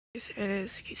It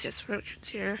is KCS Productions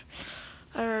here,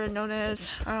 or known as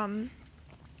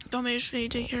Domination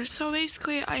AJ here. So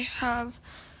basically, I have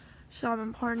some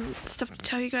important stuff to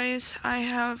tell you guys. I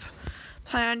have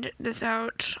planned this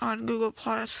out on Google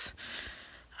Plus.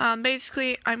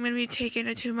 Basically, I'm gonna be taking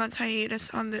a 2-month hiatus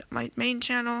on my main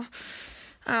channel,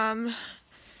 and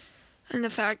the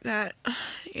fact that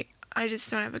I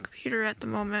just don't have a computer at the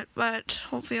moment, but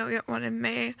hopefully I'll get one in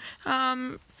May.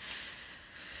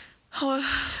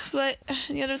 But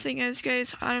the other thing is,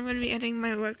 guys, I'm going to be ending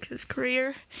my Webkinz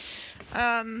career.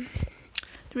 The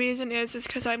reason is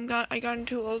because I gotten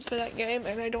too old for that game,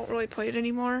 and I don't really play it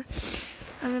anymore.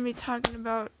 I'm going to be talking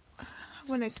about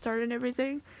when I started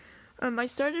everything. I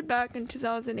started back in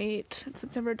 2008,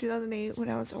 September 2008, when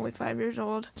I was only 5 years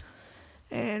old,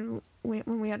 and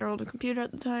when we had our older computer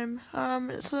at the time.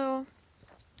 So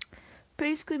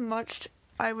basically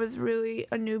I was really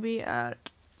a newbie at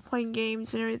playing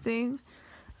games and everything,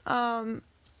 and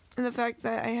the fact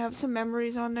that I have some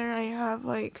memories on there. I have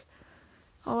like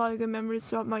a lot of good memories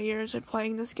throughout my years of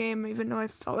playing this game, even though I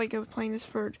felt like I was playing this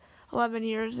for 11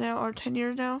 years now, or 10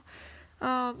 years now.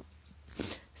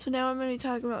 So now I'm going to be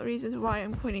talking about reasons why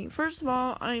I'm quitting. First of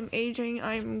all, I'm aging.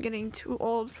 I'm getting too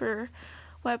old for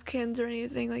Webkinz or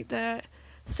anything like that.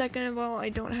 Second of all, I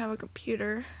don't have a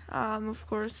computer. Of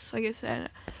course, like I said,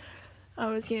 I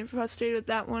was getting frustrated with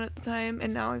that one at the time,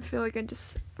 and now I feel like I'm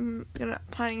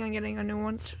planning on getting a new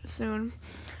one soon.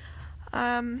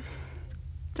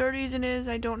 Third reason is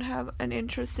I don't have an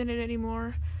interest in it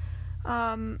anymore.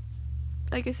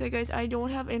 Like I said, guys, I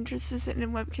don't have interest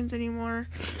in Webkinz anymore.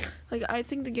 Like, I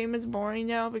think the game is boring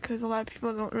now because a lot of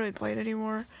people don't really play it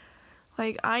anymore.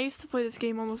 Like, I used to play this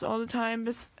game almost all the time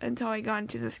until I got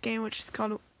into this game, which is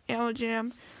called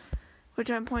Alojam,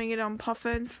 which I'm playing it on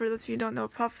Puffin. For those of you who don't know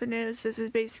what Puffin is, this is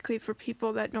basically for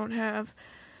people that don't have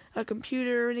a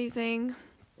computer or anything.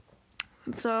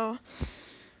 And so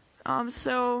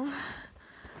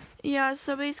yeah,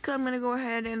 so basically I'm going to go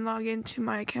ahead and log into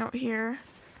my account here.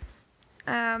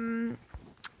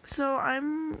 So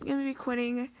I'm going to be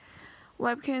quitting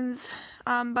Webkinz,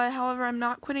 but however, I'm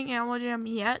not quitting Alojam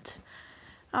yet.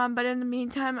 But in the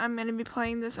meantime, I'm going to be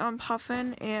playing this on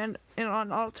Puffin and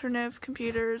on alternative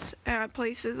computers at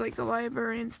places like the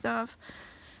library and stuff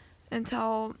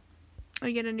until I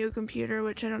get a new computer,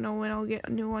 which I don't know when I'll get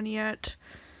a new one yet.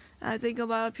 I think a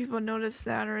lot of people noticed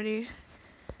that already.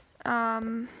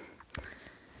 And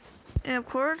of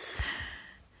course,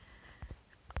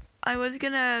 I was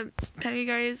going to tell you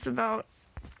guys about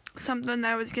something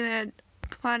that I was going to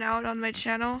plan out on my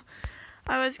channel.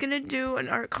 I was gonna do an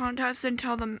art contest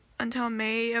until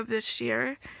May of this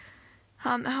year.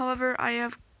 However, I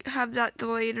have that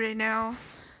delayed right now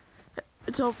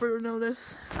until further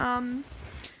notice.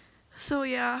 So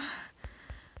yeah,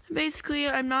 basically,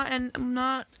 I'm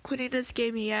not quitting this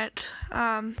game yet.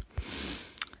 I'm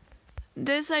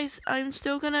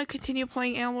still gonna continue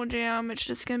playing Alojam. It's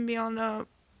just gonna be on a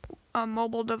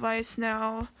mobile device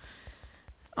now,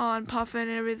 on Puffin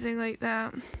and everything like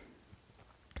that.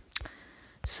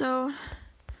 So,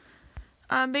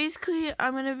 basically,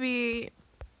 I'm going to be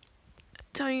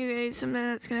telling you guys something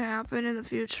that's going to happen in the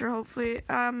future, hopefully.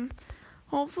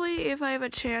 Hopefully, if I have a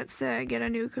chance to get a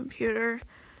new computer,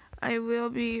 I will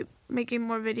be making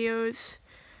more videos.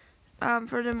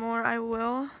 Furthermore, I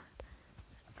will.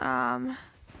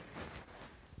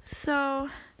 So,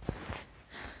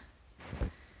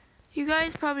 you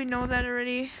guys probably know that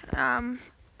already.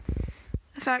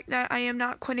 The fact that I am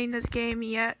not quitting this game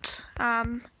yet,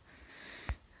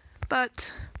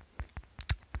 but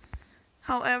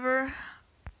however,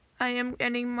 I am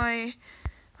ending my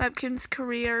Webkinz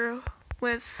career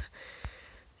with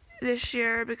this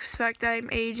year because of the fact that I'm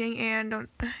aging and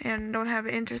don't have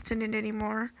an interest in it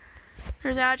anymore.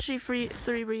 There's actually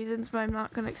three reasons, but I'm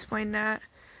not gonna explain that.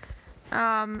 So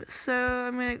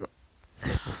I'm gonna go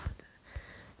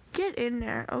get in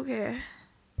there. Okay.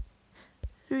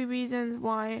 3 reasons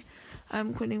why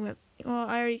I'm quitting Well,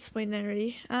 I already explained that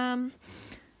already.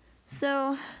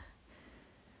 So,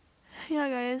 yeah,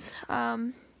 guys,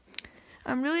 I'm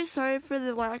really sorry for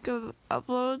the lack of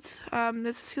uploads.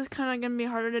 This is just kind of going to be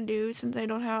harder to do since I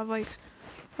don't have, like,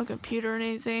 a computer or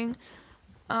anything.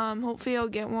 Hopefully I'll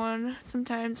get one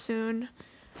sometime soon,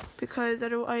 because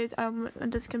otherwise I'm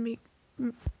just going to be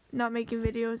not making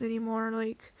videos anymore.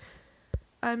 Like,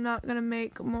 I'm not going to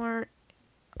make more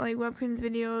like Webkinz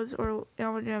videos or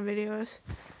Alojam videos.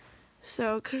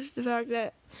 So, cause the fact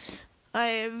that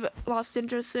I've lost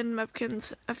interest in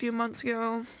Webkinz a few months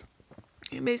ago,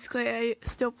 basically I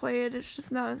still play it, it's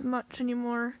just not as much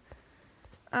anymore.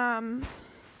 But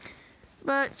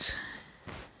I'm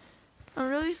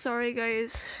really sorry,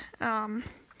 guys.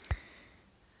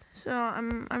 So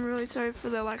I'm really sorry for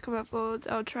the lack of uploads.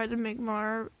 I'll try to make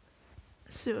more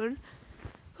soon.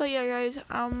 But yeah, guys,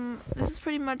 this is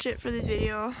pretty much it for this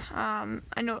video.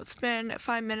 I know it's been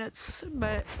 5 minutes,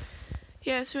 but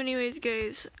yeah, so anyways,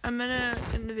 guys, I'm gonna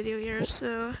end the video here.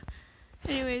 So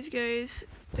anyways, guys,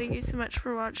 thank you so much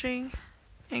for watching,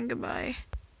 and goodbye.